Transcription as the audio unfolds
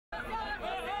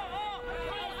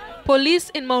Police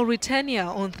in Mauritania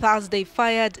on Thursday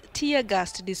fired tear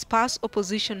gas to disperse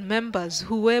opposition members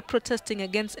who were protesting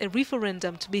against a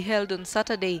referendum to be held on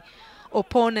Saturday.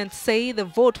 Opponents say the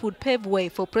vote would pave way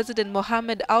for President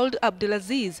Mohamed Ould Abdel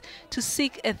Aziz to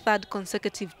seek a third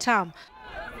consecutive term.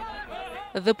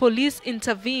 The police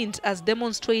intervened as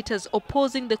demonstrators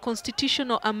opposing the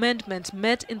constitutional amendment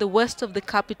met in the west of the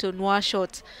capital,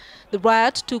 Nouakchott. The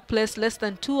riot took place less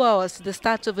than 2 hours to the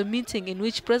start of a meeting in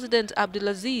which President Abdel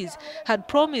Aziz had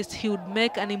promised he would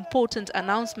make an important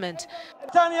announcement.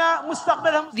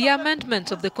 The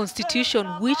amendment of the constitution,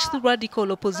 which the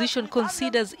radical opposition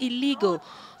considers illegal,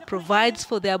 provides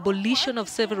for the abolition of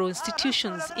several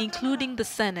institutions, including the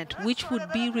Senate, which would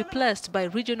be replaced by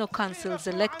regional councils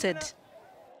elected.